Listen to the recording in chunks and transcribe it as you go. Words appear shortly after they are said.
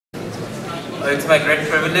It's my great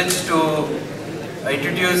privilege to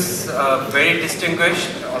introduce a very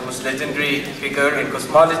distinguished, almost legendary figure in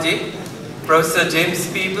cosmology. Professor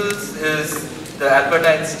James Peebles is the Albert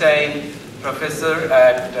Einstein professor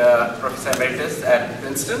at Professor Emeritus at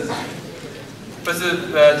Princeton. Professor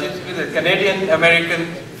James Peebles is a Canadian-American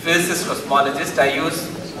physicist cosmologist. I use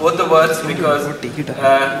both the words because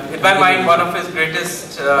in my mind one of his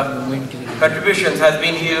greatest contributions has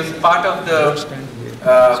been he was part of the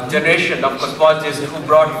generation of cosmologists who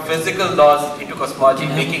brought physical laws into cosmology,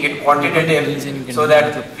 making it quantitative so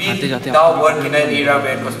that we now work in an era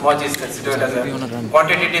where cosmology is considered as a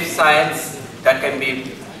quantitative science that can be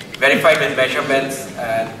verified with measurements,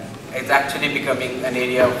 and it's actually becoming an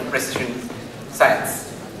area of precision science.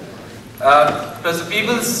 Professor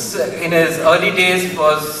Peebles, in his early days,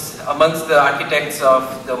 was amongst the architects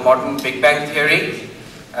of the modern Big Bang theory,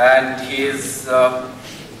 and he is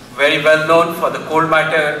very well known for the cold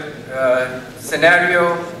matter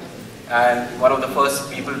scenario, and one of the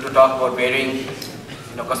first people to talk about varying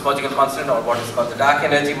cosmological constant, or what is called the dark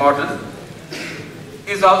energy model.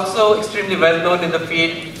 He is also extremely well known in the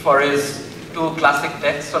field for his two classic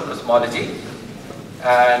texts on cosmology,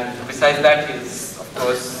 and besides that he is of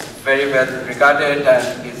course very well regarded,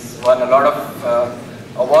 and he's won a lot of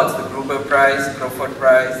awards, the Gruber Prize, Crawford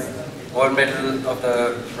Prize, Gold Medal of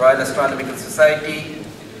the Royal Astronomical Society.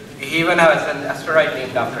 He even has an asteroid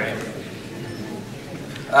named after him.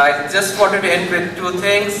 I just wanted to end with two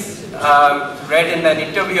things. Read in an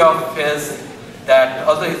interview of his that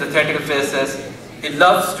although he's a theoretical physicist, he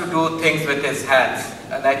loves to do things with his hands.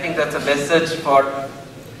 And I think that's a message for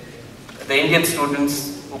the Indian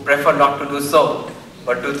students who prefer not to do so,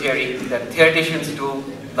 but do theory, that theoreticians do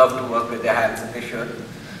love to work with their hands, and they should.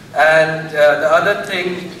 And the other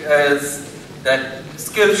thing is that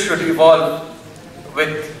skills should evolve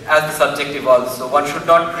as the subject evolves. So one should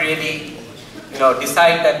not really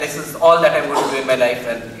decide that this is all that I'm going to do in my life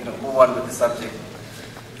and move on with the subject.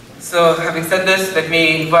 So having said this, let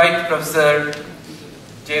me invite Professor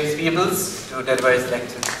James Peebles to deliver his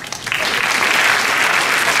lecture.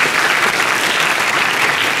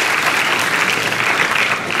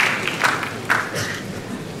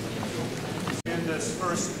 In this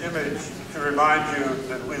first image, to remind you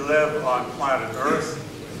that we live on planet Earth,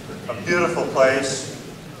 a beautiful place,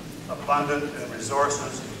 abundant in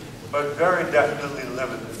resources, but very definitely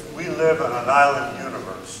limited. We live on an island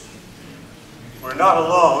universe. We're not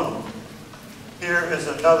alone. Here is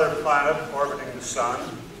another planet orbiting the Sun.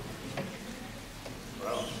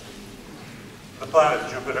 Well, the planet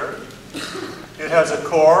Jupiter. It has a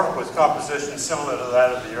core with composition similar to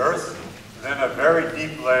that of the Earth, then a very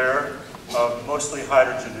deep layer of mostly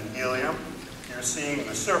hydrogen and helium. You're seeing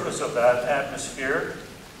the surface of that atmosphere,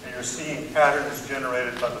 and you're seeing patterns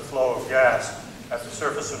generated by the flow of gas at the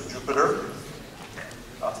surface of Jupiter.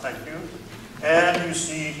 Thank you. And you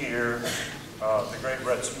see here the great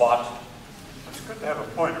red spot. It's good to have a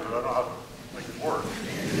pointer, but I don't know how to make it work.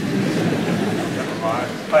 Never mind.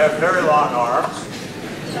 I have very long arms,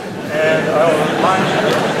 and I will remind you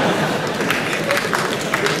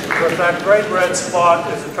that that great red spot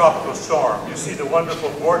is a tropical storm. You see the wonderful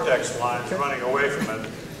vortex lines running away from it.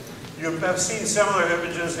 You have seen similar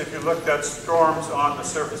images if you looked at storms on the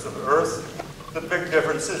surface of the Earth. The big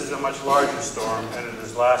difference is it's a much larger storm, and it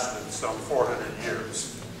has lasted some 400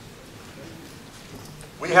 years.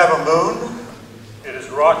 We have a moon. It is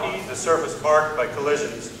rocky, the surface marked by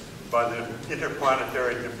collisions by the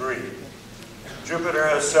interplanetary debris. Jupiter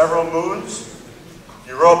has several moons.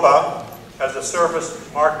 Europa has a surface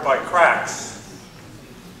marked by cracks.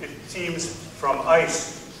 It seems from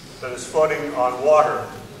ice that is floating on water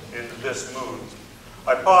in this moon.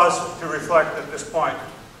 I pause to reflect at this point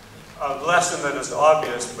a lesson that is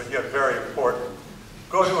obvious but yet very important.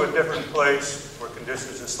 Go to a different place where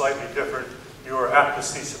conditions are slightly different. You are apt to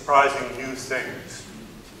see surprising new things.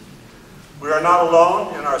 We are not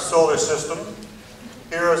alone in our solar system.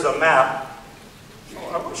 Here is a map. Oh,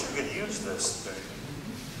 I wish I could use this thing.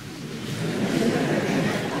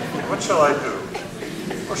 What shall I do?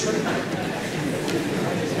 Or should I?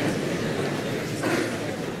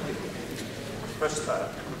 Press that.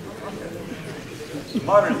 Okay.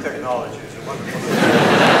 Modern technologies are wonderful.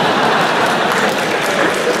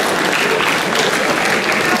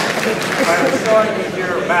 I am showing you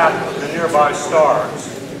here a map of the nearby stars.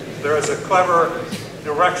 There is a clever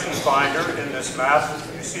direction finder in this map.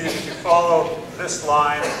 You see that if you follow this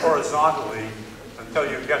line horizontally until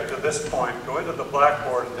you get to this point, go into the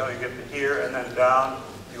blackboard until you get to here, and then down,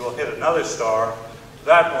 you will hit another star.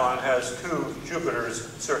 That one has two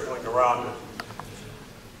Jupiters circling around it.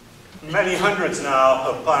 Many hundreds now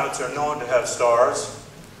of planets are known to have stars.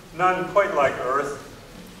 none quite like Earth.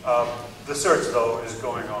 The search, though, is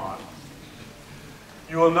going on.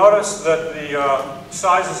 You will notice that the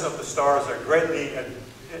sizes of the stars are greatly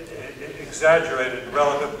exaggerated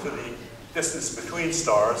relative to the distance between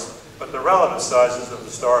stars, but the relative sizes of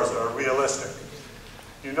the stars are realistic.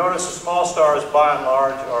 You notice the small stars, by and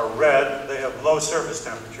large, are red. They have low surface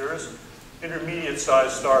temperatures.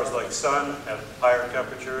 Intermediate-sized stars like Sun have higher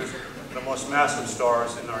temperatures. The most massive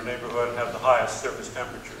stars in our neighborhood have the highest surface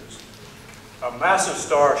temperatures. A massive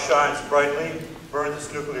star shines brightly, burns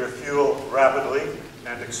its nuclear fuel rapidly,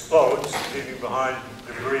 and explodes, leaving behind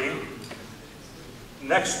debris.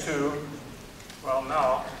 Next to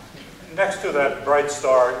that bright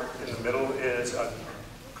star in the middle is a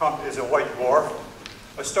white dwarf,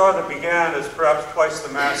 a star that began as perhaps twice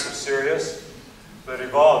the mass of Sirius, that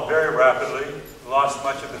evolved very rapidly, lost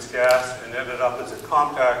much of its gas, and ended up as a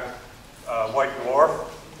compact white dwarf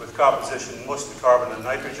with composition mostly carbon and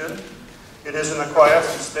nitrogen. It is in a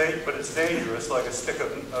quiescent state, but it's dangerous, like a stick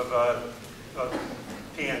of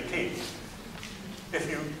TNT. If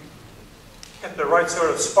you get the right sort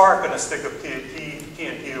of spark in a stick of TNT,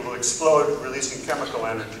 it will explode, releasing chemical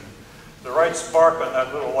energy. The right spark on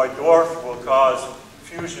that little white dwarf will cause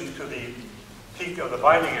fusion to the peak of the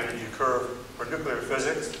binding energy curve for nuclear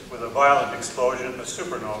physics with a violent explosion, a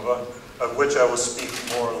supernova, of which I will speak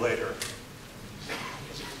more later.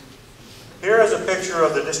 Here is a picture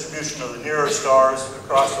of the distribution of the nearer stars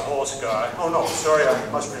across the whole sky. Oh no, sorry, I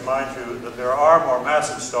must remind you that there are more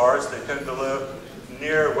massive stars. They tend to live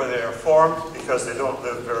near where they are formed because they don't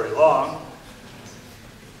live very long.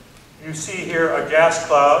 You see here a gas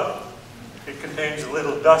cloud. It contains a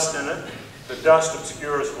little dust in it. The dust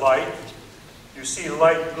obscures light. You see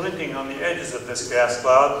light glinting on the edges of this gas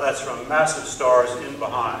cloud. That's from massive stars in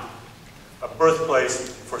behind, a birthplace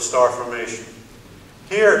for star formation.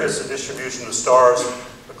 Here is the distribution of stars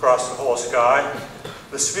across the whole sky.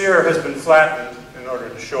 The sphere has been flattened in order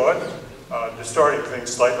to show it, distorting things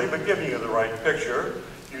slightly, but giving you the right picture.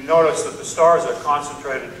 You notice that the stars are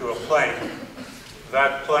concentrated to a plane.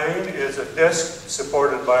 That plane is a disk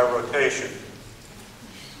supported by a rotation.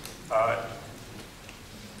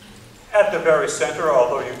 At the very center,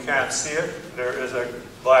 although you can't see it, there is a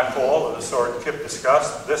black hole of the sort Kip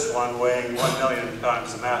discussed, this one weighing 1 million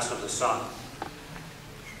times the mass of the Sun.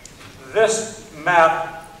 This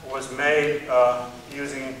map was made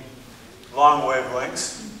using long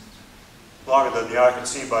wavelengths, longer than the eye can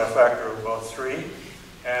see by a factor of about 3,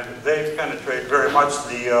 and they penetrate very much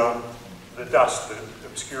the dust that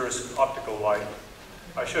obscures optical light.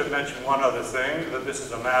 I should mention one other thing, that this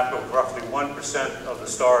is a map of roughly 1% of the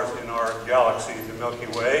stars in our galaxy, the Milky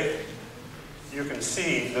Way. You can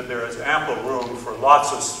see that there is ample room for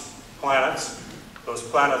lots of planets. Those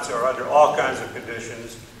planets are under all kinds of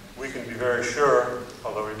conditions. We can be very sure,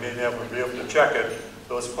 although we may never be able to check it,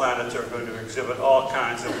 those planets are going to exhibit all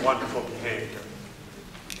kinds of wonderful behavior.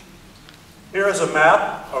 Here is a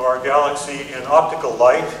map of our galaxy in optical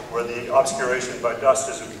light, where the obscuration by dust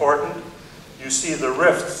is important. You see the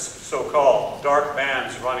rifts, so-called dark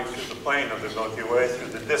bands running through the plane of the Milky Way, through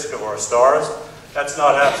the disk of our stars. That's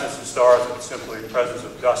not absence of stars, but simply presence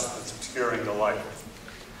of dust that's obscuring the light.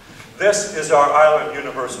 This is our island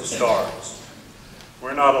universe of stars.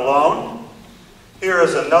 We're not alone. Here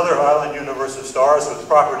is another island universe of stars with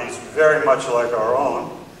properties very much like our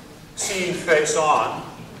own, seen face on,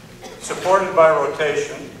 supported by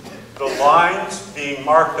rotation, the lines being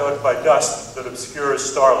marked out by dust that obscures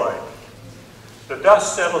starlight. The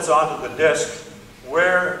dust settles onto the disk.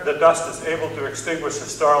 Where the dust is able to extinguish the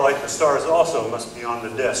starlight, the stars also must be on the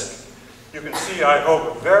disk. You can see, I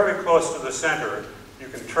hope, very close to the center, you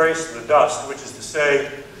can trace the dust, which is to say,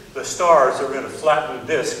 the stars are in a flattened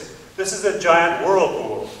disk. This is a giant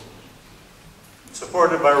whirlpool,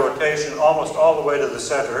 supported by rotation almost all the way to the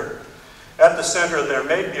center. At the center, there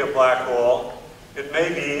may be a black hole. It may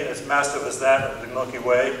be as massive as that of the Milky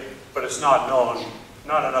Way, but it's not known,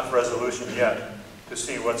 not enough resolution yet to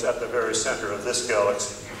see what's at the very center of this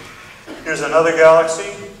galaxy. Here's another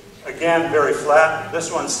galaxy, again very flat. This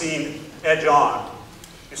one's seen edge on.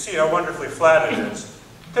 You see how wonderfully flat it is.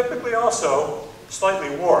 Typically also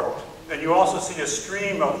slightly warped. And you also see a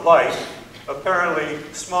stream of light. Apparently,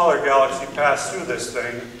 smaller galaxy passed through this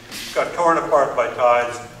thing, got torn apart by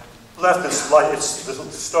tides, left its light, the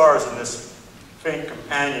stars in this faint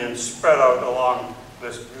companion spread out along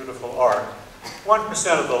this beautiful arc.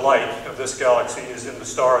 1% of the light of this galaxy is in the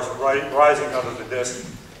stars rising out of the disk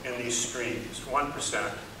in these streams,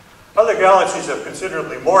 1%. Other galaxies have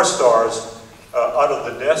considerably more stars out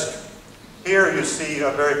of the disk. Here you see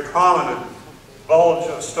a very prominent bulge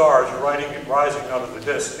of stars rising out of the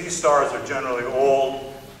disk. These stars are generally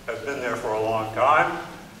old, have time,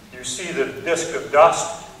 you see the disk of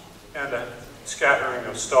dust and a scattering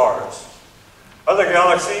of stars. Other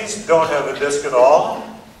galaxies don't have a disk at all.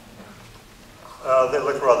 They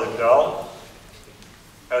look rather dull,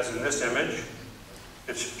 as in this image.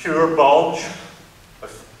 It's pure bulge, a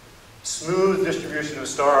smooth distribution of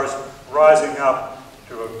stars rising up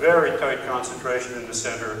to a very tight concentration in the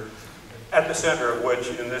center, at the center of which,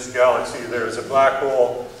 in this galaxy, there is a black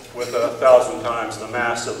hole with 1,000 times the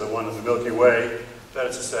mass of the one in the Milky Way, that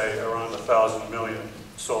is to say, around 1,000 million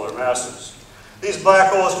solar masses. These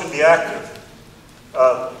black holes can be active.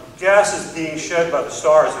 Gas is being shed by the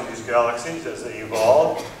stars in these galaxies as they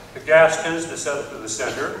evolve. The gas tends to settle to the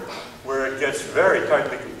center, where it gets very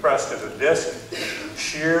tightly compressed in a disk,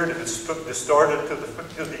 sheared and distorted to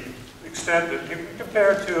the extent that you can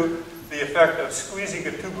compare to the effect of squeezing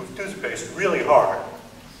a tube of toothpaste really hard.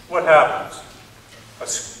 What happens? A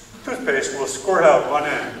toothpaste will squirt out one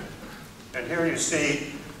end, and here you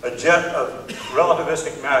see a jet of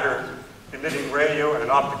relativistic matter emitting radio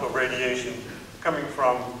and optical radiation coming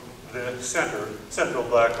from the central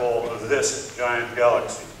black hole of this giant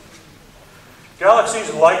galaxy.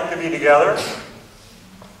 Galaxies like to be together.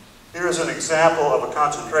 Here is an example of a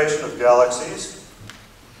concentration of galaxies.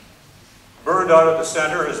 Burned out at the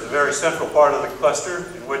center is the very central part of the cluster,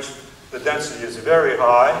 in which the density is very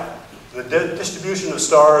high. The distribution of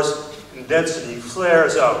stars in density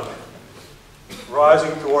flares out,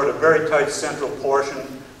 rising toward a very tight central portion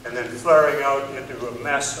and then flaring out into a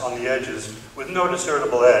mess on the edges with no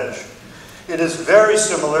discernible edge. It is very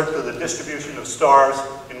similar to the distribution of stars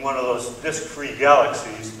in one of those disk-free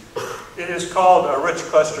galaxies. It is called a rich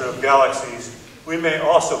cluster of galaxies. We may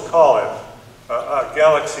also call it a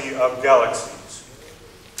galaxy of galaxies.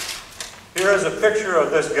 Here is a picture of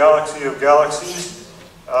this galaxy of galaxies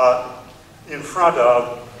in front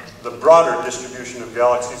of the broader distribution of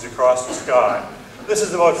galaxies across the sky. This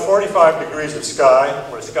is about 45 degrees of sky,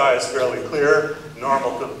 where the sky is fairly clear,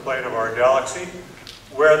 normal to the plane of our galaxy.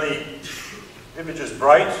 Where the image is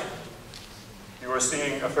bright, you are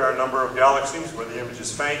seeing a fair number of galaxies. Where the image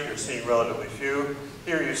is faint, you're seeing relatively few.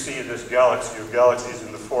 Here you see this galaxy of galaxies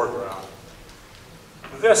in the foreground.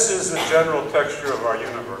 This is the general texture of our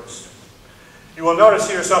universe. You will notice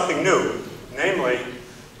here something new, namely,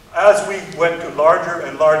 as we went to larger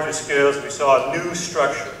and larger scales, we saw a new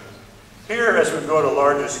structure. Here, as we go to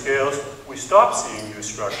larger scales, we stop seeing new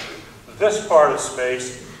structure. This part of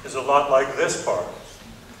space is a lot like this part.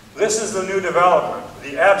 This is the new development,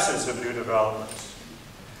 the absence of new developments.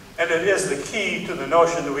 And it is the key to the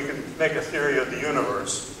notion that we can make a theory of the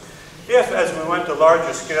universe. If, as we went to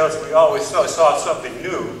larger scales, we always saw something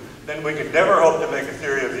new, then we could never hope to make a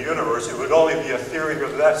theory of the universe. It would only be a theory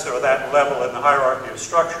of this or that level in the hierarchy of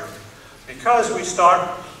structure. Because we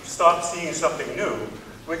stop seeing something new,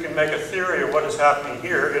 we can make a theory of what is happening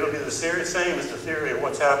here. It'll be the same as the theory of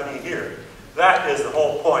what's happening here. That is the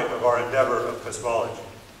whole point of our endeavor of cosmology.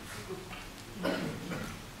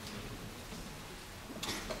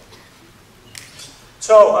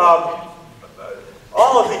 So,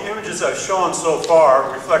 all of the images I've shown so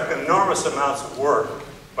far reflect enormous amounts of work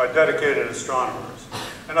by dedicated astronomers.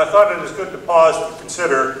 And I thought it is good to pause to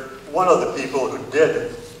consider one of the people who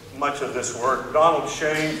did much of this work, Donald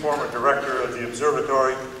Shane, former director of the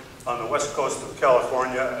observatory on the west coast of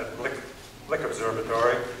California at Lick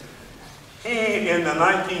Observatory. He, in the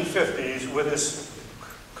 1950s, with his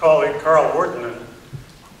colleague Carl Wirtanen,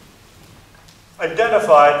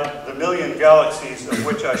 identified the million galaxies of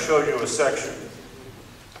which I showed you a section.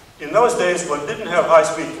 In those days, one didn't have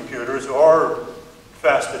high-speed computers or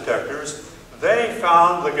fast detectors. They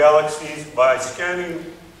found the galaxies by scanning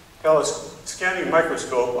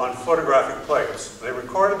microscope on photographic plates. They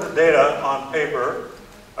recorded the data on paper.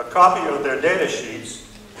 A copy of their data sheets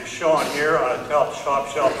is shown here on a top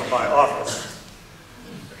shelf in my office.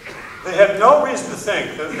 They had no reason to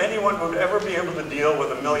think that anyone would ever be able to deal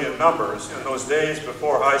with a million numbers in those days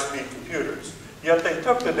before high-speed computers. Yet they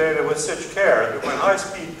took the data with such care that when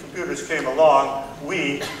high-speed computers came along,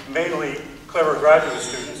 we, mainly clever graduate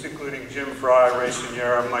students, including Jim Fry, Ray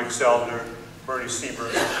Siniera, Mike Seldner, Bernie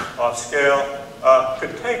Siebert, off scale,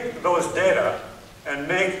 could take those data and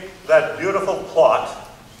make that beautiful plot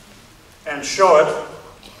and show it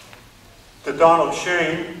to Donald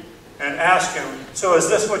Shane and ask him, so is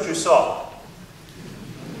this what you saw?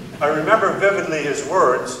 I remember vividly his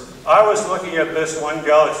words, I was looking at this one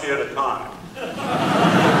galaxy at a time.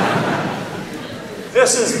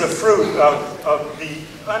 This is the fruit of the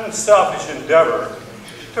unselfish endeavor.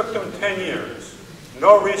 It took them 10 years.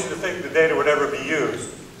 No reason to think the data would ever be used,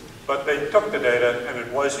 but they took the data and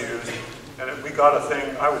it was used, and we got a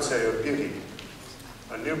thing, I would say, of beauty.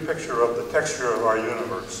 a new picture of the texture of our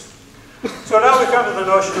universe. So now we come to the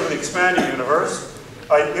notion of an expanding universe.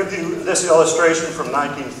 I give you this illustration from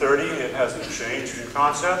 1930. It hasn't changed in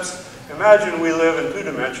concepts. Imagine we live in 2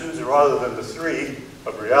 dimensions rather than the 3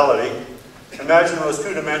 of reality. Imagine those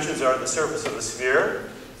 2 dimensions are the surface of a sphere.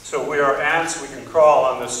 So we are ants, we can crawl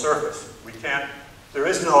on this surface. There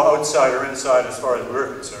is no outside or inside as far as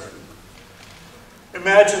we're concerned.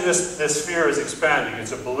 Imagine this sphere is expanding.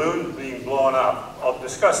 It's a balloon being blown up. I'll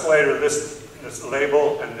discuss later this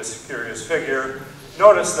label and this curious figure.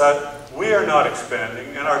 Notice that we are not expanding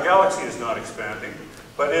and our galaxy is not expanding,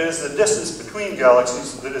 but it is the distance between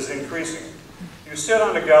galaxies that is increasing. You sit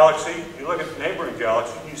on a galaxy, you look at the neighboring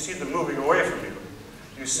galaxy, and you see them moving away from you.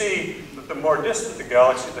 You see that the more distant the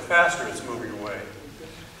galaxy, the faster it's moving away.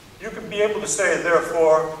 You can be able to say,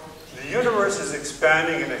 therefore, the universe is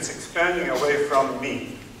expanding and it's expanding away from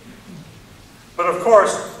me. But of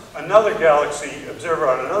course, another galaxy, observer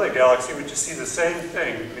on another galaxy, would just see the same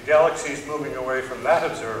thing. The galaxy is moving away from that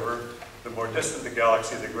observer. The more distant the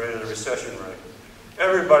galaxy, the greater the recession rate.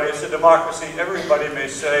 Everybody, it's a democracy, everybody may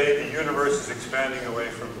say the universe is expanding away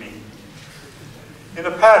from me. In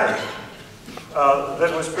a pattern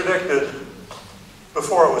that was predicted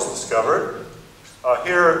before it was discovered,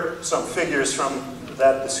 here are some figures from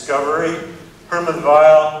that discovery. Hermann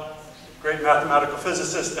Weyl, great mathematical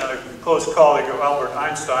physicist and a close colleague of Albert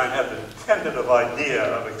Einstein, had the tentative idea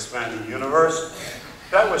of expanding universe.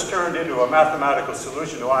 That was turned into a mathematical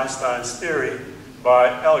solution to Einstein's theory by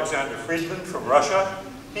Alexander Friedmann from Russia.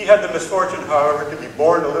 He had the misfortune, however, to be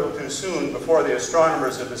born a little too soon before the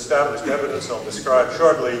astronomers had established evidence I'll describe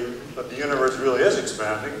shortly that the universe really is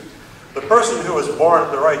expanding. The person who was born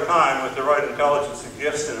at the right time with the right intelligence and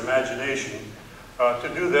gifts and imagination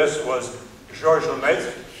to do this was Georges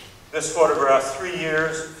Lemaitre. This photograph 3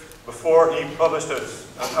 years before he published an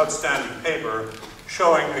outstanding paper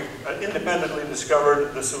showing independently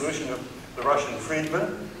discovered the solution of the Russian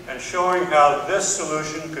Friedmann and showing how this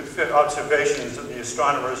solution could fit observations that the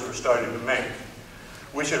astronomers were starting to make.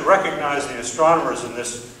 We should recognize the astronomers in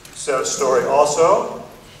this story also.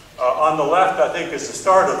 On the left, I think, is the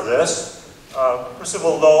start of this.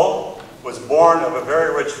 Percival Lowell was born of a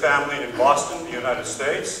very rich family in Boston, the United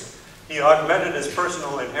States. He augmented his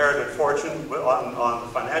personal inherited fortune on the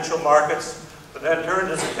financial markets, but then turned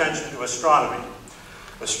his attention to astronomy.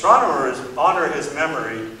 Astronomers honor his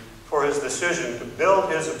memory for his decision to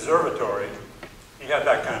build his observatory. He had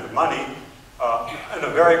that kind of money, in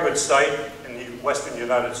a very good site in the western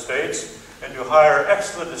United States, and to hire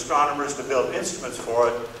excellent astronomers to build instruments for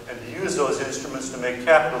it, and to use those instruments to make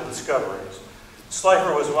capital discoveries.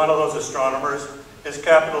 Slipher was one of those astronomers. His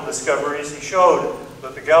capital discoveries, he showed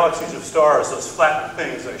that the galaxies of stars, those flattened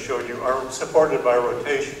things I showed you, are supported by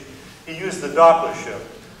rotation. He used the Doppler shift.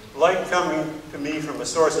 Light coming to me from a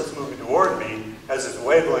source that's moving toward me, as its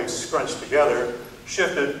wavelengths scrunched together,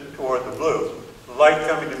 shifted toward the blue. The light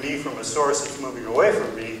coming to me from a source that's moving away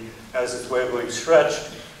from me, as its wavelengths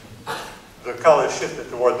stretched, the color shifted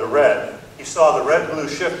toward the red. He saw the red-blue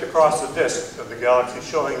shift across the disk of the galaxy,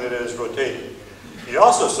 showing that it is rotating. He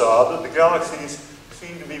also saw that the galaxies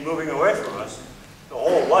seem to be moving away from us. The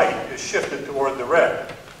whole light is shifted toward the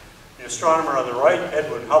red. The astronomer on the right,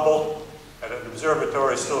 Edwin Hubble, at an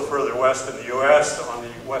observatory still further west in the US, on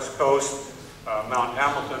the west coast, Mount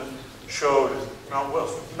Hamilton, showed, Mount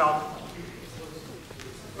Wilson,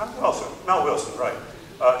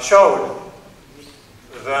 right, showed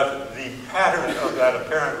that the pattern of that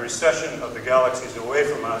apparent recession of the galaxies away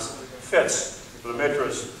from us fits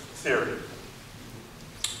Lemaitres' theory.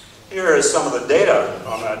 Here is some of the data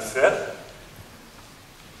on that fit.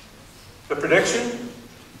 The prediction: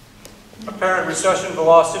 apparent recession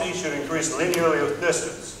velocity should increase linearly with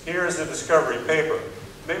distance. Here is the discovery paper.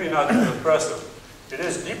 Maybe not too impressive. It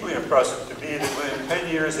is deeply impressive to me that within 10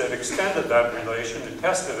 years it extended that relation and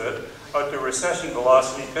tested it out to recession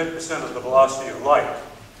velocity 10% of the velocity of light.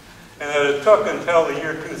 And that it took until the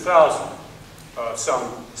year 2000,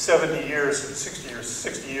 some 70 years,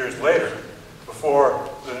 60 years later, before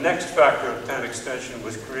the next factor of 10 extension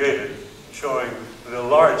was created, showing the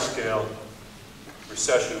large-scale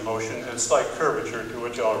recession motion and slight curvature, to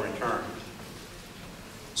which I'll return.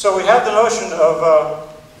 So we have the notion of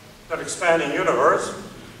an expanding universe,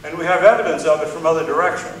 and we have evidence of it from other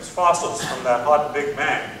directions, fossils from that hot Big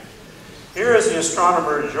Bang. Here is the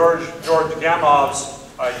astronomer George Gamov's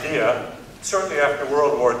idea, certainly after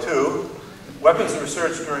World War II. Weapons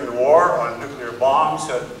research during the war on nuclear bombs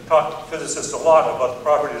had taught physicists a lot about the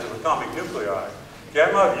properties of atomic nuclei.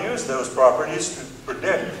 Gamov used those properties to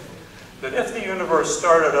predict that if the universe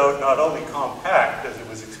started out not only compact as it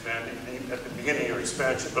was expanding at the beginning of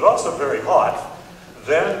expansion, but also very hot,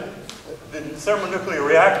 Then the thermonuclear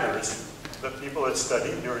reactors that people had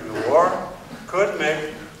studied during the war could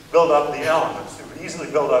build up the elements. They would easily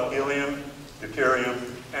build up helium, deuterium,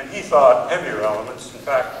 and he thought heavier elements. In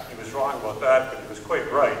fact, he was wrong about that, but he was quite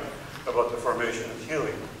right about the formation of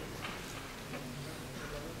helium.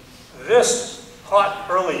 This hot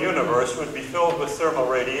early universe would be filled with thermal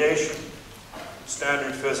radiation.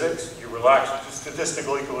 Standard physics, you relax to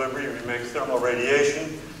statistical equilibrium, you make thermal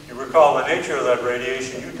radiation. You recall the nature of that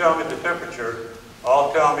radiation, you tell me the temperature,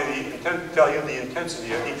 I'll tell you the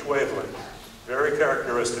intensity of each wavelength. Very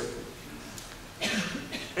characteristic.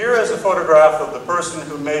 Here is a photograph of the person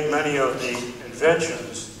who made many of the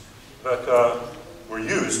inventions that were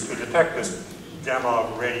used to detect this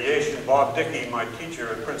gamma radiation. Bob Dickey, my teacher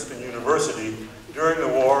at Princeton University, during the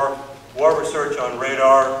war research on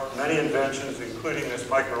radar, many inventions, including this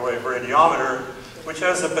microwave radiometer, which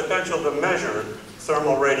has the potential to measure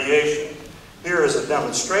thermal radiation. Here is a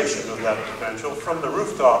demonstration of that potential from the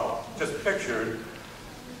rooftop, just pictured.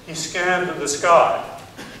 He scanned the sky.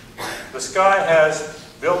 The sky has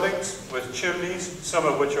buildings with chimneys, some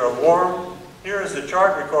of which are warm. Here is the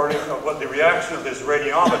chart recording of what the reaction of this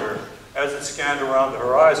radiometer as it scanned around the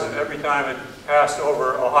horizon. Every time it passed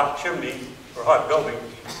over a hot chimney or hot building,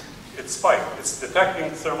 it spiked. It's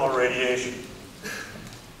detecting thermal radiation.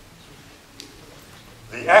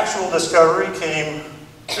 The actual discovery came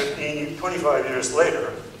 25 years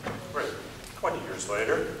later, right, 20 years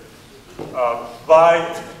later,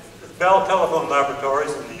 by Bell Telephone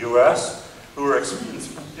Laboratories in the US, who were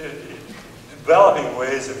developing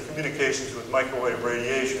ways of communications with microwave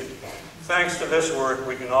radiation. Thanks to this work,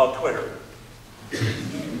 we can all Twitter.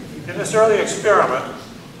 In this early experiment,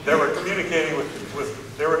 they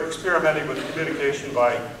were experimenting with communication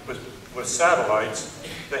with satellites.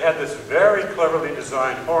 They had this very cleverly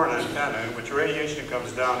designed horn antenna in which radiation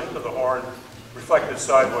comes down into the horn, reflected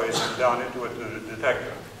sideways and down into it to the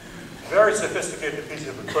detector. Very sophisticated piece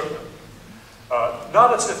of equipment.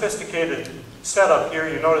 Not a sophisticated setup here.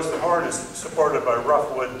 You notice the horn is supported by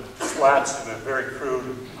rough wood slats in a very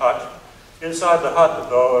crude hut. Inside the hut,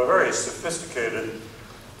 though, a very sophisticated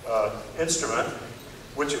instrument,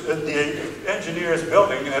 which the engineers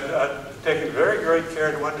building had taken very great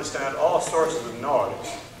care to understand all sources of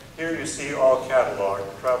noise. Here you see all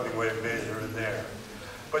cataloged, traveling wave maser in there.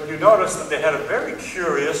 But you notice that they had a very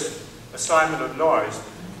curious assignment of noise.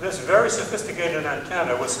 This very sophisticated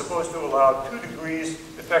antenna was supposed to allow 2 degrees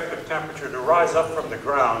effective temperature to rise up from the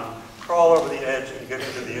ground, crawl over the edge, and get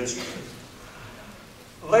into the instrument.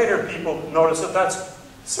 Later, people noticed that that's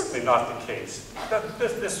certainly not the case.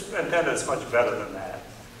 This antenna is much better than that.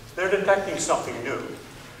 They're detecting something new.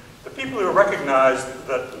 The people who recognized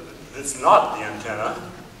that it's not the antenna,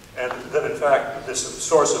 and that in fact this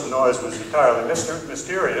source of noise was entirely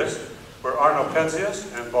mysterious, were Arno Penzias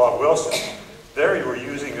and Bob Wilson. There you were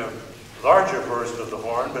using a larger version of the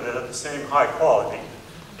horn, but it had the same high quality.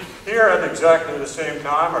 Here at exactly the same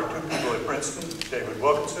time are 2 people at Princeton, David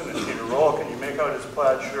Wilkinson and Peter Roll. Can you make out his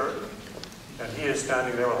plaid shirt? And he is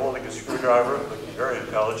standing there holding a screwdriver, looking very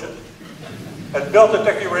intelligent. Had built a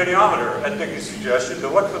Dickey radiometer at Dickey's suggestion to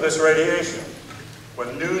look for this radiation.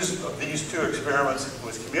 When news of these 2 experiments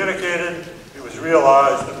was communicated, it was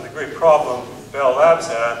realized that the great problem Bell Labs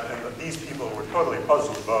had, and that these people were totally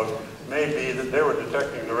puzzled about, may be that they were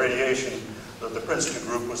detecting the radiation that the Princeton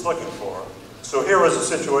group was looking for. So here was a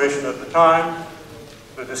situation at the time,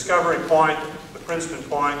 the discovery point, the Princeton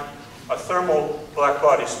point, a thermal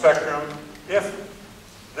blackbody spectrum.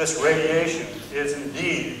 If this radiation is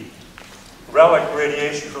indeed relic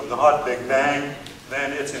radiation from the hot Big Bang,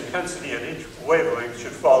 then its intensity at each wavelength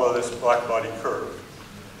should follow this blackbody curve.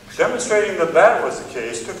 Demonstrating that that was the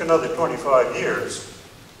case took another 25 years.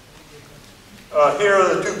 Here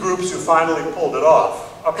are the 2 groups who finally pulled it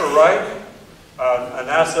off. Upper right, a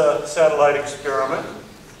NASA satellite experiment.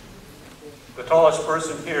 The tallest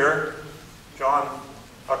person here, John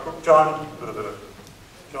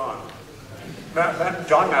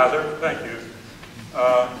Mather, thank you,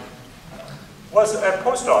 was a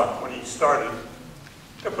postdoc when he started,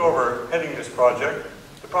 took over heading this project.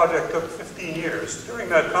 The project took 15 years. During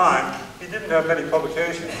that time, he didn't have many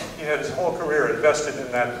publications. He had his whole career invested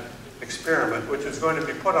in that experiment, which was going to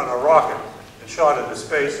be put on a rocket and shot into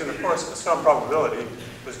space, and of course, with some probability,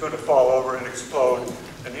 was going to fall over and explode,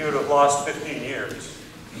 and he would have lost 15 years.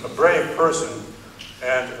 A brave person,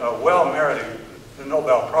 and well-meriting the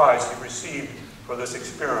Nobel Prize he received for this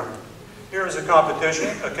experiment. Here is a competition,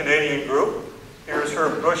 a Canadian group. Here is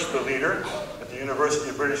Herb Bush, the leader, at the University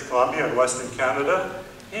of British Columbia in Western Canada.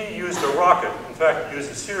 He used a rocket, in fact, he used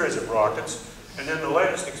a series of rockets, and in the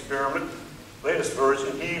latest experiment, latest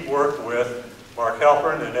version, he worked with Mark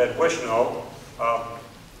Halpern and Ed Wishnow.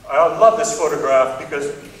 I love this photograph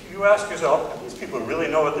because you ask yourself, do these people really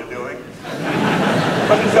know what they're doing?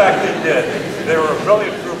 But in fact, they did. They were a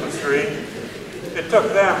brilliant group of three. It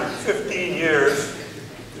took them 15 years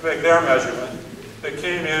to make their measurement. They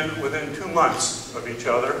came in within 2 months of each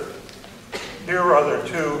other. Here are their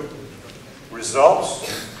two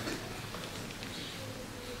results,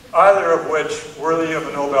 either of which worthy of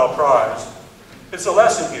a Nobel Prize. It's a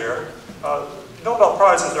lesson here. Nobel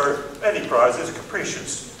Prizes are, any prize is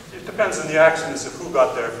capricious. It depends on the actions of who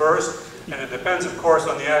got there first, and it depends, of course,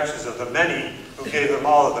 on the actions of the many who gave them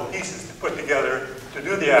all of the pieces to put together to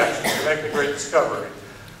do the actions to make the great discovery.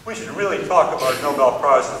 We should really talk about Nobel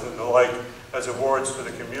Prizes and the like as awards for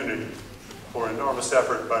the community for enormous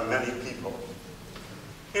effort by many people.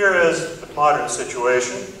 Here is the modern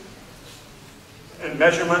situation. In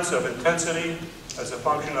measurements of intensity as a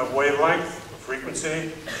function of wavelength,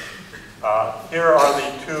 frequency, here are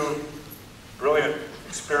the two brilliant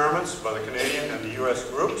experiments by the Canadian and the US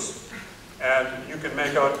groups. And you can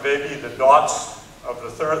make out maybe the dots of the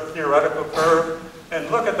theoretical curve. And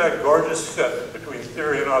look at that gorgeous fit between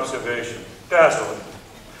theory and observation. Dazzling.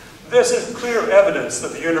 This is clear evidence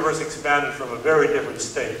that the universe expanded from a very different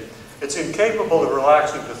state. It's incapable of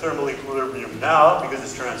relaxing to thermal equilibrium now because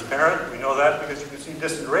it's transparent. We know that because you can see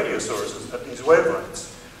distant radio sources at these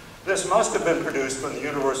wavelengths. This must have been produced when the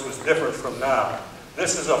universe was different from now.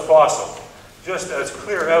 This is a fossil, just as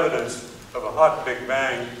clear evidence of a hot Big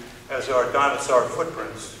Bang as our dinosaur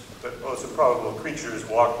footprints that most improbable creatures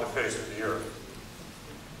walked the face of the Earth.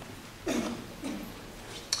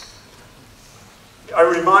 I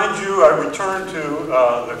remind you, I return to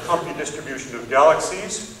the Comte distribution of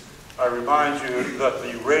galaxies. I remind you that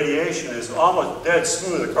the radiation is almost dead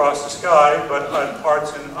smooth across the sky, but at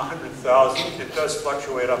parts in 100,000, it does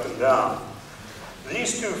fluctuate up and down.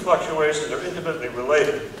 These two fluctuations are intimately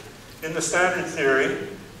related. In the standard theory,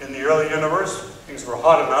 in the early universe, things were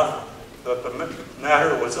hot enough that the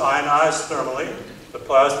matter was ionized thermally. The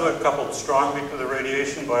plasma coupled strongly to the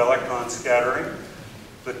radiation by electron scattering.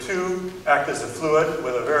 The two act as a fluid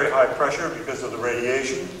with a very high pressure because of the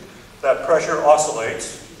radiation. That pressure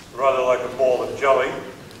oscillates, rather like a bowl of jelly.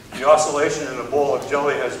 The oscillation in a bowl of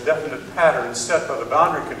jelly has definite patterns set by the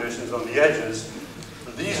boundary conditions on the edges.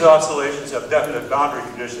 These oscillations have definite boundary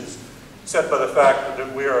conditions set by the fact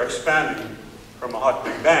that we are expanding from a hot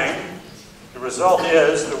Big Bang. The result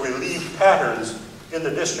is that we leave patterns in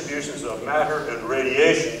the distributions of matter and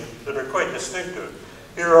radiation that are quite distinctive.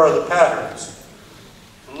 Here are the patterns.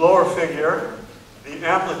 Lower figure, the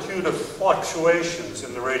amplitude of fluctuations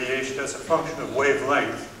in the radiation as a function of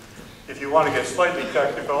wavelength. If you want to get slightly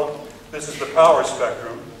technical, this is the power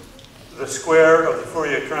spectrum, the square of the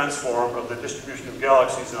Fourier transform of the distribution of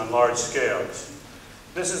galaxies on large scales.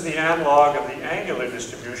 This is the analog of the angular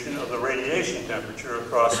distribution of the radiation temperature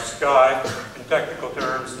across the sky. In technical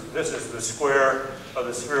terms, this is the square of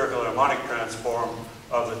the spherical harmonic transform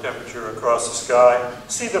of the temperature across the sky.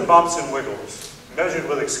 See the bumps and wiggles. Measured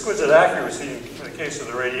with exquisite accuracy in the case of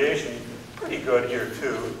the radiation, pretty good here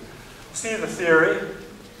too. See the theory,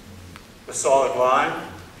 the solid line.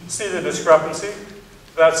 See the discrepancy?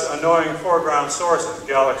 That's annoying foreground sources,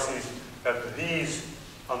 galaxies at these,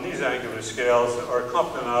 on these angular scales are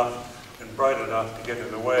clumped enough and bright enough to get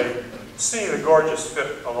in the way. See the gorgeous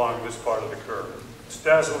fit along this part of the curve. It's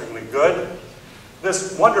dazzlingly good.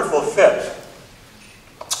 This wonderful fit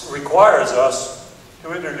requires us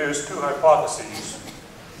to introduce two hypotheses.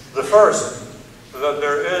 The first, that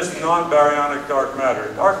there is non-baryonic dark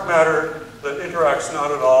matter that interacts not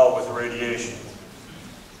at all with radiation.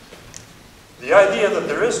 The idea that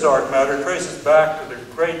there is dark matter traces back to the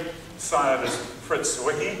great scientist Fritz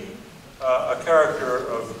Zwicky, a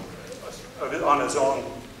character on his own,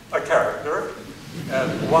 a character,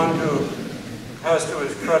 and one who has to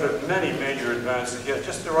his credit many major advances. He had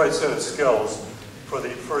just the right set of skills for the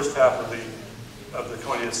first half of the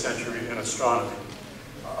 20th century in astronomy.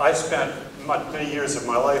 I spent many years of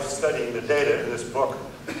my life studying the data in this book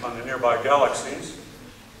on the nearby galaxies.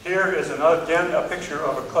 Here is again a picture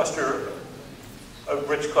of a cluster, a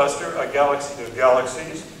rich cluster, a galaxy of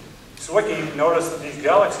galaxies. Zwicky noticed that these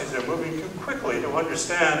galaxies are moving too quickly to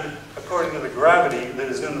understand according to the gravity that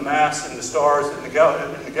is in the mass in the stars in the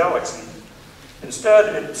galaxy.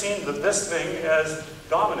 Instead, it seemed that this thing is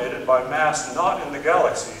dominated by mass not in the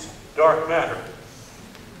galaxies, dark matter.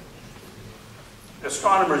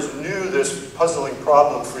 Astronomers knew this puzzling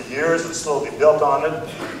problem for years and slowly built on it.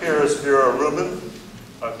 Here is Vera Rubin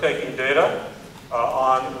taking data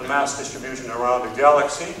on the mass distribution around a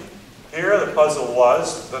galaxy. Here the puzzle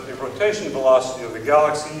was that the rotation velocity of the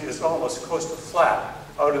galaxy is almost close to flat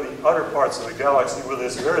out of the outer parts of the galaxy where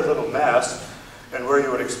there's very little mass and where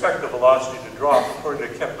you would expect the velocity to drop according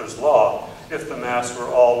to Kepler's law if the mass were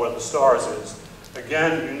all where the stars is.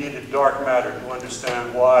 Again, you needed dark matter to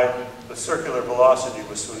understand why the circular velocity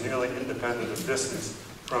was so nearly independent of distance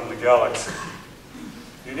from the galaxy.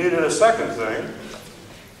 You needed a second thing,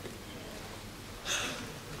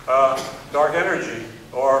 dark energy,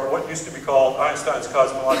 or what used to be called Einstein's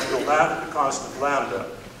cosmological constant lambda.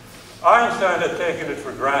 Einstein had taken it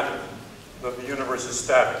for granted that the universe is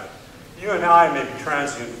static. You and I may be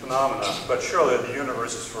transient phenomena, but surely the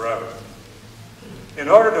universe is forever. In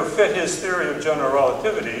order to fit his theory of general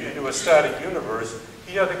relativity into a static universe,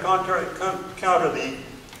 he had to counter the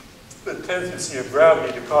tendency of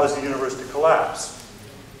gravity to cause the universe to collapse.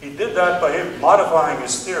 He did that by modifying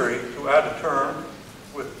his theory to add a term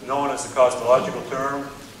known as the cosmological term,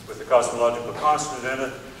 with the cosmological constant in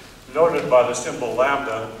it, noted by the symbol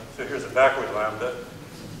lambda, so here's a backward lambda,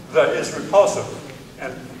 that is repulsive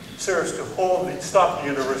and serves to stop the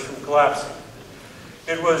universe from collapsing.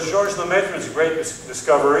 It was Georges Lemaitre's great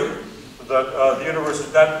discovery that the universe,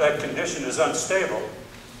 that condition is unstable.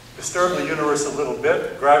 Disturb the universe a little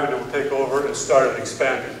bit, gravity will take over and start it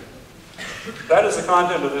expanding. That is the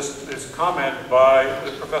content of this comment by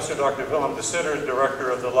Professor Dr. Willem de Sitter, director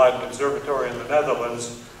of the Leiden Observatory in the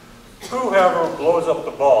Netherlands. Whoever blows up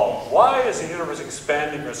the ball, why is the universe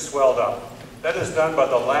expanding or swelled up? That is done by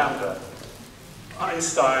the lambda,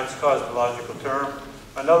 Einstein's cosmological term.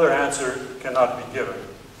 Another answer cannot be given.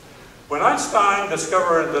 When Einstein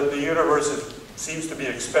discovered that the universe seems to be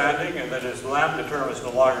expanding and that his lambda term is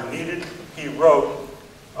no longer needed, he wrote,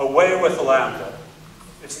 "Away with the lambda.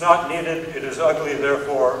 It's not needed, it is ugly,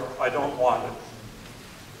 therefore I don't want it."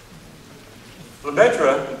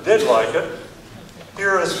 Lemaitre did like it.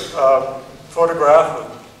 Here is a photograph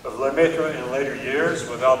of Lemaitre in later years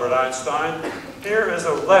with Albert Einstein. Here is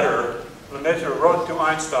a letter Lemaitre wrote to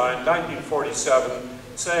Einstein in 1947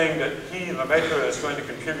 saying that he, Lemaitre, is going to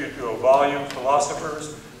contribute to a volume,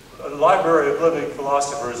 Philosophers, a library of living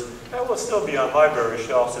philosophers. That will still be on library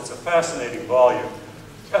shelves. It's a fascinating volume.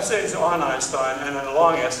 Essays on Einstein and a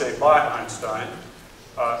long essay by Einstein.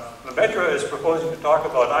 Lemaitre is proposing to talk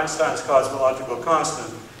about Einstein's cosmological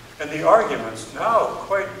constant and the arguments, now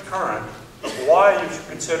quite current, of why you should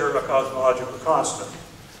consider a cosmological constant.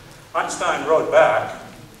 Einstein wrote back,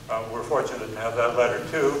 we're fortunate to have that letter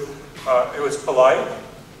too. It was polite.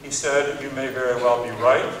 He said, "You may very well be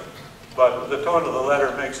right," but the tone of the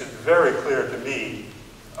letter makes it very clear to me.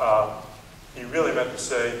 He really meant to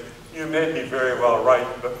say, "You may be very well right,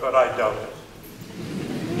 but I doubt it."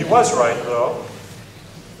 He was right, though.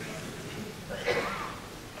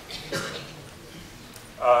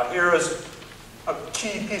 Here is a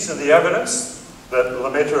key piece of the evidence that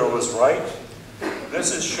Lemaitre was right.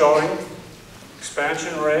 This is showing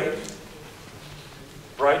expansion rate,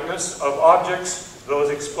 brightness of objects, those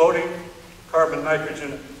exploding carbon,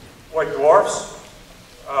 nitrogen, white dwarfs,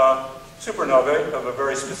 supernovae of a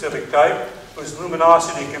very specific type, whose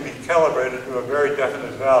luminosity can be calibrated to a very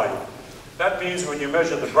definite value. That means when you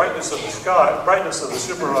measure the brightness of the sky, brightness of the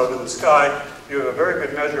supernova in the sky, you have a very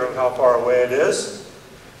good measure of how far away it is.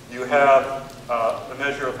 You have the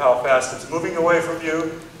measure of how fast it's moving away from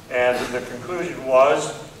you, and the conclusion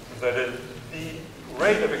was that the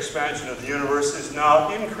rate of expansion of the universe is now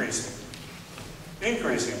increasing.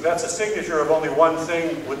 Increasing. That's a signature of only one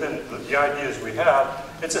thing within the ideas we have.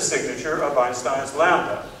 It's a signature of Einstein's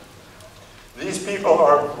lambda. These people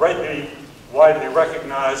are widely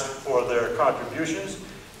recognized for their contributions.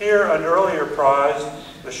 Here, an earlier prize,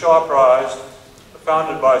 the Shaw Prize,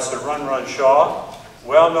 founded by Sir Run Shaw,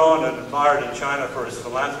 well known and admired in China for his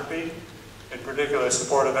philanthropy, in particular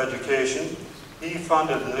support of education. He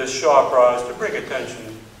funded this Shaw Prize to bring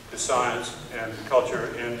attention to science and culture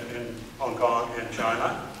in Hong Kong and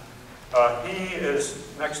China. He is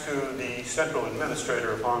next to the central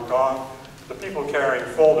administrator of Hong Kong. The people carrying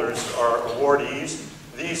folders are awardees.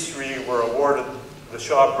 These three were awarded the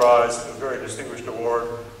Shaw Prize, a very distinguished award,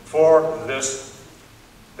 for this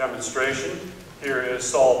demonstration. Here is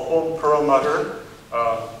Saul Perlmutter,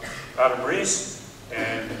 Adam Rees,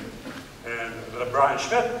 and Brian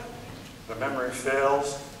Schmidt. The memory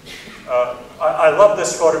fails. I love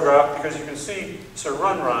this photograph because you can see Sir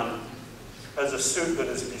Run has a suit that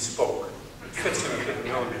is bespoke. It fits him to the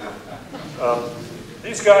millimeter.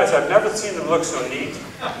 These guys, I've never seen them look so neat,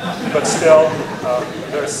 but still,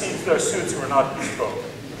 their suits were not bespoke.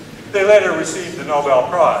 They later received the Nobel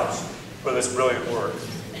Prize for this brilliant work.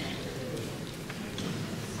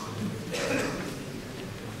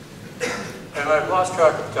 And I've lost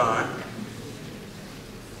track of time.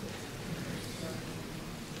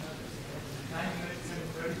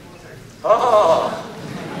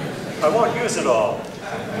 I won't use it all,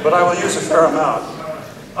 but I will use a fair amount.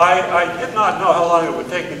 I did not know how long it would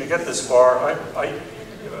take me to get this far.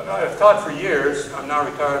 I've taught for years. I'm now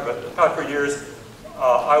retired, but I've taught for years.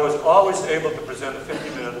 I was always able to present a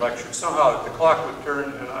 50-minute lecture. Somehow the clock would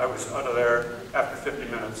turn and I was out of there after 50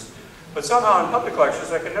 minutes. But somehow in public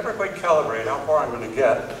lectures, I can never quite calibrate how far I'm going to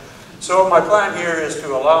get. So my plan here is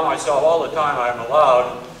to allow myself all the time I'm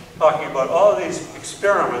allowed, talking about all of these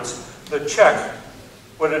experiments that check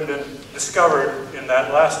what had been discovered in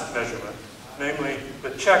that last measurement. Namely,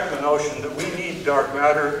 that check the notion that we need dark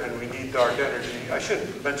matter and we need dark energy. I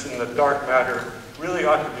should mention that dark matter really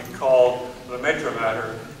ought to be called the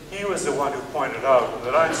matter. He was the one who pointed out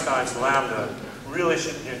that Einstein's lambda really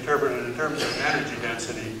should be interpreted in terms of an energy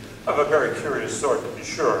density of a very curious sort, to be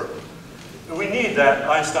sure. We need that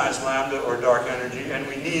Einstein's lambda, or dark energy, and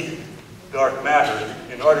we need dark matter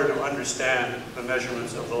in order to understand the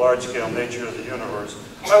measurements of the large-scale nature of the universe.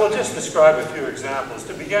 I will just describe a few examples.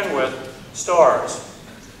 To begin with, stars.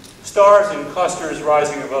 Stars in clusters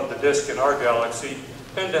rising above the disk in our galaxy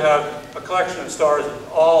tend to have a collection of stars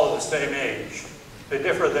all of the same age. They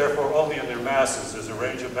differ, therefore, only in their masses. There's a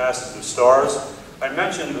range of masses of stars. I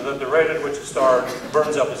mentioned that the rate at which a star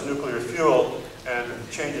burns up its nuclear fuel and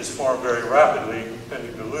changes form very rapidly,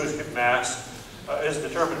 tending to lose mass, is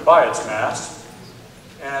determined by its mass.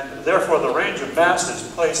 And therefore, the range of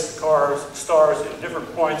masses place stars at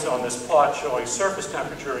different points on this plot, showing surface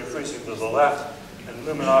temperature increasing to the left and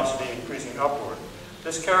luminosity increasing upward.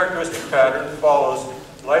 This characteristic pattern follows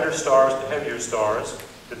lighter stars to heavier stars,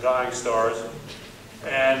 to dying stars.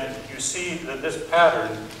 And you see that this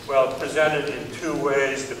pattern, well, presented in two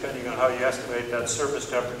ways, depending on how you estimate that surface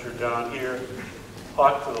temperature down here,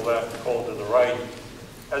 hot to the left, cold to the right,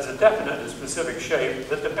 has a definite and specific shape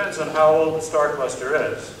that depends on how old the star cluster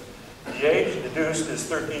is. The age deduced is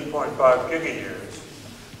 13.5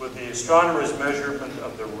 gigayears. With the astronomer's measurement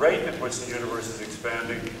of the rate at which the universe is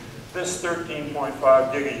expanding, this 13.5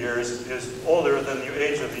 gigayears is older than the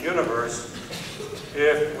age of the universe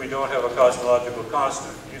if we don't have a cosmological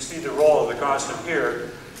constant. You see the role of the constant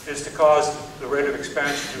here is to cause the rate of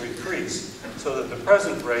expansion to increase, so that the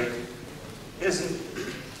present rate isn't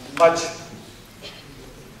much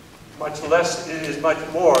less, it is much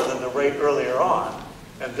more than the rate earlier on.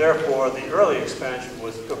 And therefore, the early expansion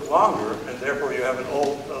took longer, and therefore you have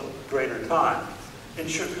a greater time.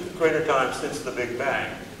 Greater time since the Big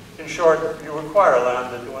Bang. In short, you require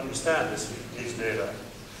lambda to understand these data.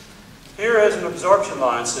 Here is an absorption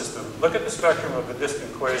line system. Look at the spectrum of a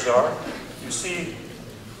distant quasar. You see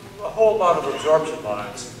a whole lot of absorption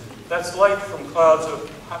lines. That's light from clouds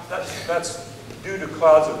of, that's due to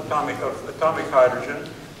clouds of atomic hydrogen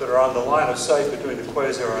that are on the line of sight between the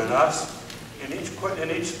quasar and us. In each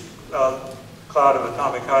cloud of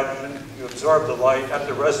atomic hydrogen, you absorb the light at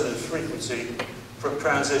the resonance frequency from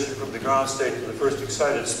transition from the ground state to the first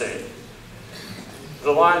excited state.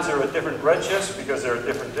 The lines are at different redshifts because they're at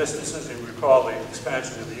different distances, and recall the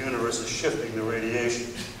expansion of the universe is shifting the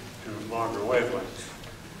radiation to longer wavelengths.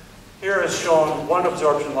 Here is shown one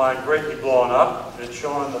absorption line greatly blown up. It's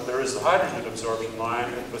shown that there is the hydrogen absorption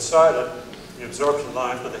line, and beside it, the absorption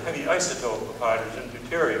line for the heavy isotope of hydrogen,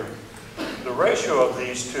 deuterium. The ratio of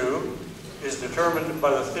these two is determined by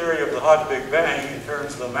the theory of the hot Big Bang in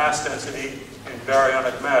terms of the mass density in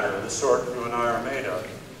baryonic matter, the sort you and I are made of.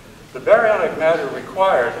 The baryonic matter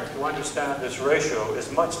required to understand this ratio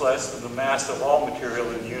is much less than the mass of all material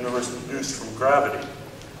in the universe induced from gravity.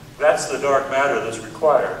 That's the dark matter that's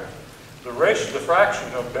required. The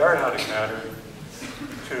fraction of baryonic matter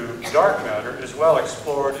to dark matter is well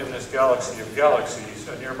explored in this galaxy of galaxies,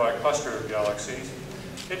 a nearby cluster of galaxies.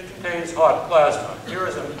 It contains hot plasma. Here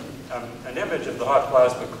is an image of the hot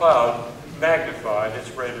plasma cloud magnified.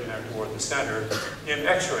 It's right in there toward the center in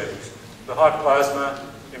X-rays. The hot plasma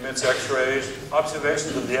emits X-rays.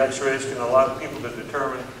 Observations of the X-rays can allow people to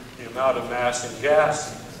determine the amount of mass in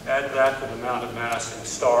gas, add that to the amount of mass in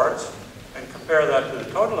stars, and compare that to the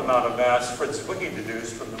total amount of mass Fritz Zwicky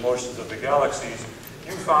deduced from the motions of the galaxies.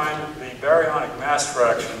 You find the baryonic mass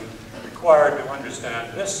fraction required to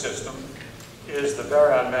understand this system is the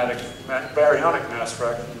baryonic mass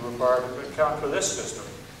fraction required to account for this system.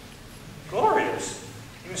 Glorious.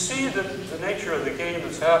 You see the nature of the game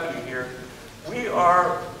that's happening here. We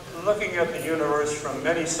are looking at the universe from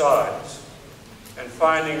many sides and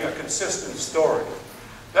finding a consistent story.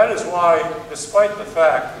 That is why, despite the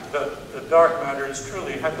fact that the dark matter is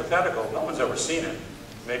truly hypothetical, no one's ever seen it.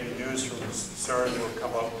 Maybe news from CERN will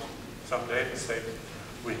come up someday to say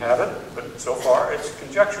we have it, but so far it's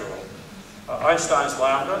conjectural. Einstein's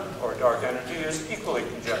lambda, or dark energy, is equally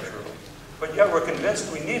conjectural. But yet we're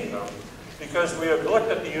convinced we need them. because we have looked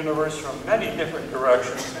at the universe from many different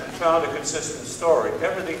directions and found a consistent story.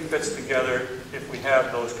 Everything fits together if we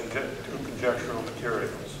have those two conjectural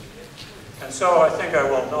materials. And so I think I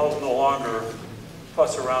will no longer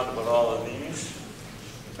fuss around with all of these.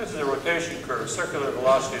 This is a rotation curve. Circular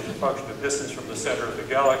velocity is a function of distance from the center of the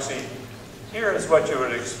galaxy. Here is what you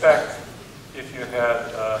would expect if you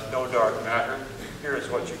had no dark matter. Here is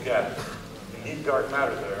what you get. You need dark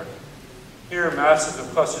matter there. Here, masses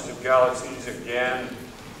of clusters of galaxies, again,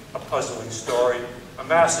 a puzzling story. A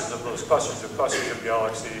masses of those clusters of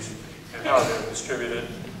galaxies and how they're distributed.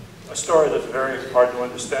 A story that's very hard to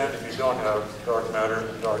understand if you don't have dark matter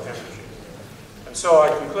and dark energy. And so I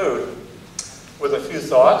conclude with a few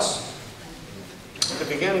thoughts. To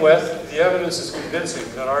begin with, the evidence is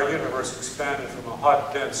convincing that our universe expanded from a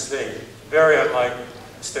hot, dense state, very unlike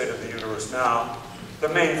the state of the universe now, the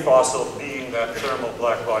main fossil being that thermal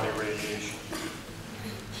black body radiation.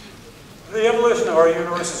 The evolution of our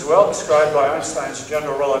universe is well described by Einstein's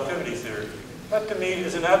general relativity theory. That, to me,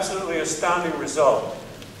 is an absolutely astounding result.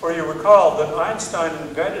 For you recall that Einstein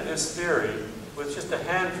invented his theory with just a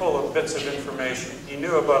handful of bits of information. He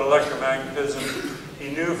knew about electromagnetism.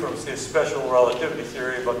 He knew from his special relativity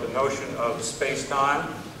theory about the notion of space-time.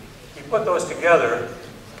 He put those together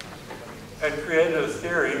and created a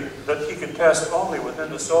theory that he could test only within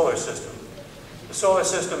the solar system. The solar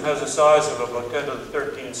system has a size of about 10 to the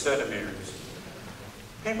 13 centimeters.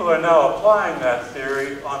 People are now applying that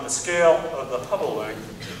theory on the scale of the Hubble length,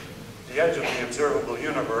 the edge of the observable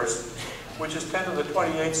universe, which is 10 to the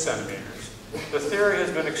 28 centimeters. The theory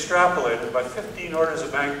has been extrapolated by 15 orders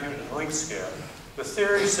of magnitude in length scale. The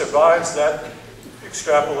theory survives that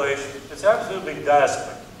extrapolation. It's absolutely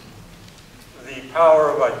dazzling. The power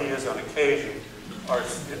of ideas on occasion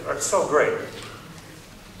are so great.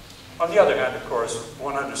 On the other hand, of course,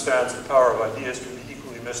 one understands the power of ideas can be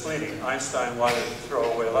equally misleading. Einstein wanted to throw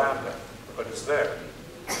away lambda, but it's there.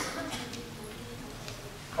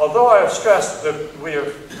 Although I have stressed that we have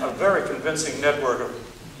a very convincing network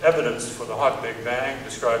of evidence for the hot Big Bang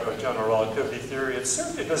described by general relativity theory, it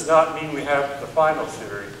certainly does not mean we have the final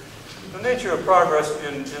theory. The nature of progress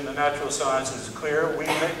in the natural sciences is clear. We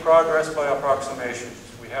make progress by approximations.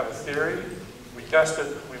 We have a theory, we test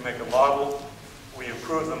it, we make a model, we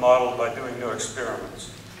improve the model by doing new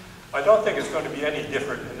experiments. I don't think it's going to be any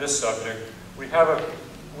different in this subject. We have a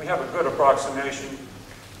good approximation,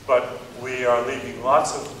 but we are leaving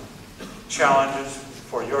lots of challenges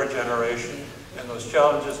for your generation, and those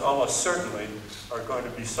challenges almost certainly are going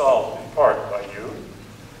to be solved in part by you.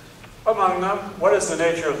 Among them, what is the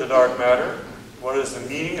nature of the dark matter? What is the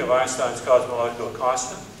meaning of Einstein's cosmological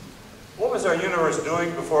constant? What was our universe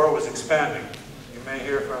doing before it was expanding? You may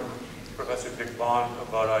hear from Professor Dick Bond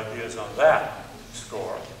about ideas on that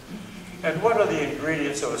score. And what are the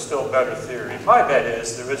ingredients of a still better theory? My bet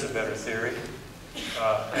is there is a better theory,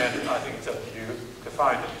 and I think it's up to you to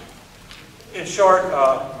find it. In short,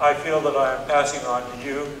 I feel that I am passing on to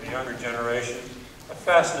you, the younger generation, a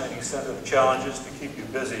fascinating set of challenges to keep you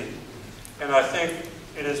busy. And I think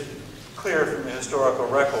it is clear from the historical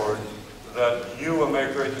record that you will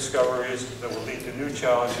make great discoveries that will lead to new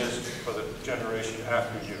challenges for the generation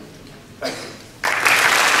after you. Thank you.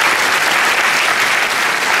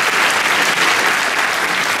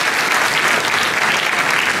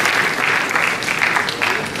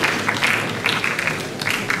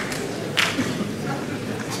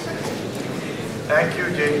 Thank you,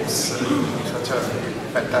 James. Such a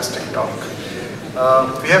fantastic talk.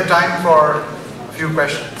 We have time for a few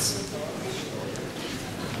questions.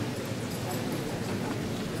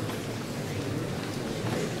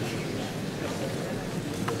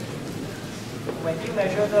 When you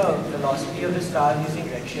measure the velocity of the star using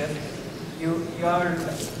redshift, you're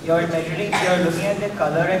looking at the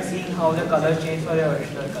color and seeing how the color changed for the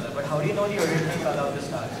original color. But how do you know the original color of the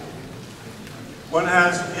star? One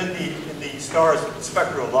has in the star's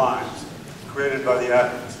spectral lines created by the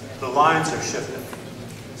atoms, the lines are shifted.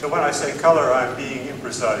 So when I say color, I'm being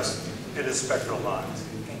imprecise. It is spectral lines.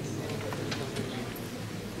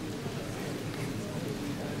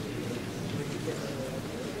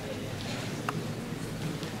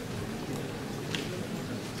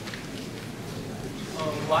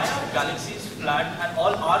 Why are galaxies flat and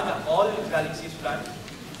all galaxies flat?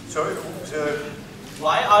 So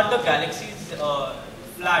why are the galaxies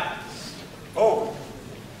flat? Oh,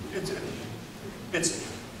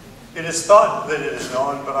 it is thought that it is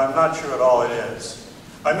known, but I'm not sure at all it is.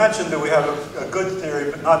 I mentioned that we have a good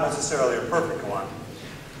theory, but not necessarily a perfect one.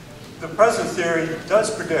 The present theory does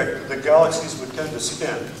predict that galaxies would tend to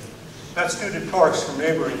spin. That's due to torques from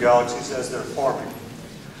neighboring galaxies as they're forming.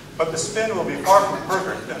 But the spin will be far from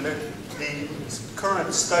perfect, and the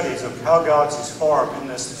current studies of how galaxies form in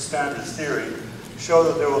this standard theory show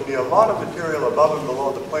that there will be a lot of material above and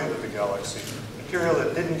below the plane of the galaxy, material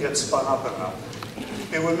that didn't get spun up enough.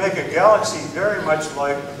 It would make a galaxy very much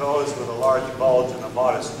like those with a large bulge and a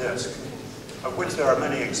modest disk, of which there are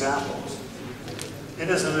many examples. It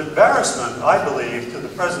is an embarrassment, I believe, to the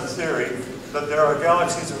present theory that there are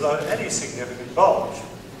galaxies without any significant bulge.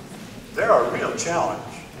 They're a real challenge.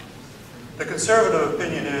 The conservative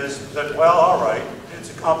opinion is that, well, all right, it's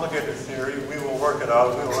a complicated theory, we will work it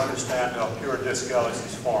out, we will understand how pure disk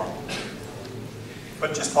galaxies form.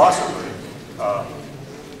 But just possibly,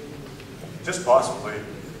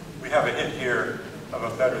 we have a hint here of a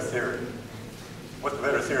better theory. What the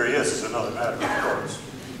better theory is another matter, of course.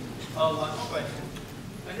 One more question.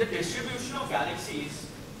 In the distribution of galaxies,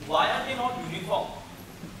 why are they not uniform?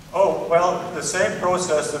 Oh, well, the same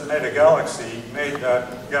process that made a galaxy made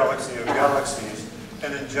that galaxy of galaxies,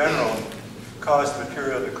 and in general, caused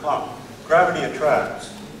material to clump. Gravity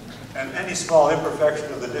attracts, and any small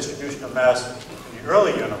imperfection of the distribution of mass in the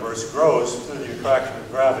early universe grows through the attraction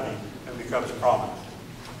of gravity and becomes prominent.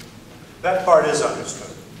 That part is understood.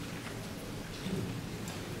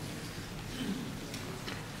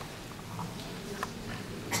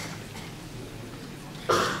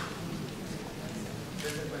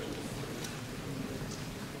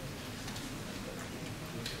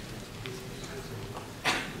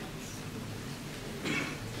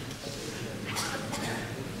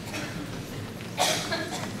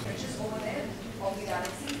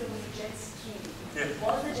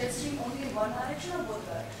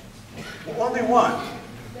 Only one.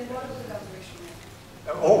 Then what was the conservation?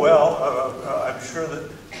 Oh, well, I'm sure that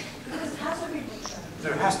Because it has to be bootstrap.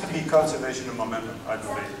 there has to be conservation of momentum, I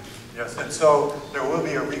believe. Yes, and so there will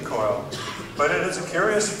be a recoil. But it is a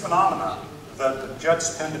curious phenomenon that the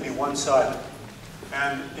jets tend to be one-sided.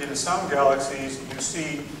 And in some galaxies, you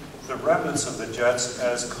see the remnants of the jets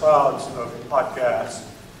as clouds of hot gas.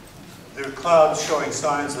 There are clouds showing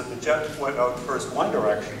signs that the jet went out first one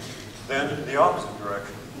direction, then the opposite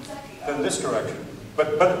direction, then this direction,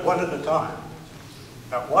 but one at a time.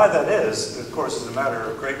 Now, why that is, of course, is a matter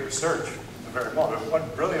of great research at the very moment. One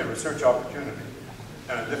brilliant research opportunity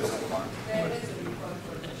and a difficult one. There is a recoil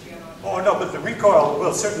for the shear. Oh, no, but the recoil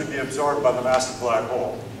will certainly be absorbed by the massive black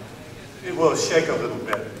hole. It will shake a little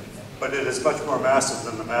bit, but it is much more massive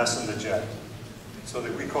than the mass in the jet. So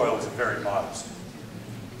the recoil is very modest.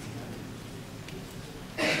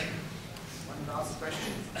 One last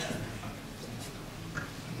question.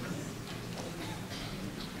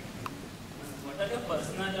 What are your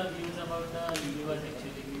personal views about the universe actually?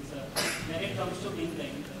 When it comes to Big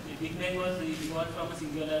Bang, the Big Bang was evolved from a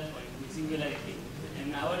singular point, singularity.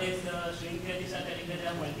 And nowadays the string theories are telling that they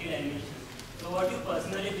are multi-dimensional. So what do you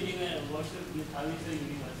personally believe in? How is the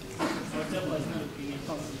universe? What's your personal opinion?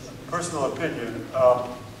 Personal opinion,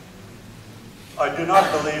 I do not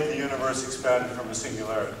believe the universe expanded from a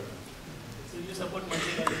singularity. So you support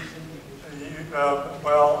multi-dimensional?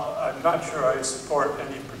 Well, I'm not sure I support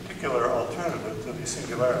any particular alternative to the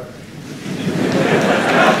singularity.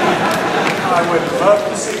 I would love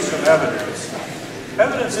to see some evidence.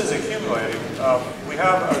 Evidence is accumulating. We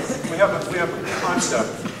have a concept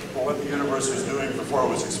for what the universe was doing before it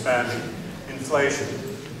was expanding, inflation,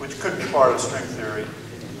 which could be part of string theory.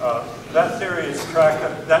 That theory is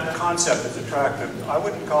attractive. That concept is attractive. I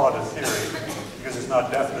wouldn't call it a theory because it's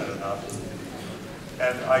not definite enough.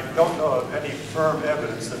 And I don't know of any firm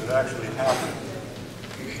evidence that it actually happened,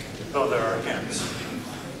 though there are hints.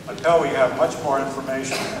 Until we have much more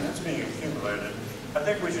information and it's being accumulated, I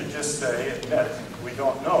think we should just say, admit, we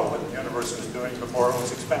don't know what the universe was doing before it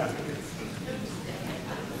was expanding.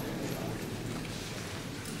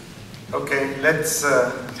 Okay, let's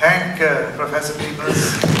thank Professor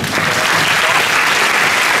Peebles.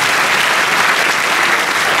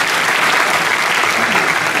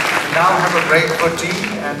 We now have a break for tea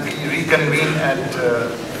and we reconvene at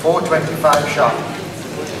 4:25 sharp.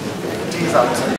 Tea is outside.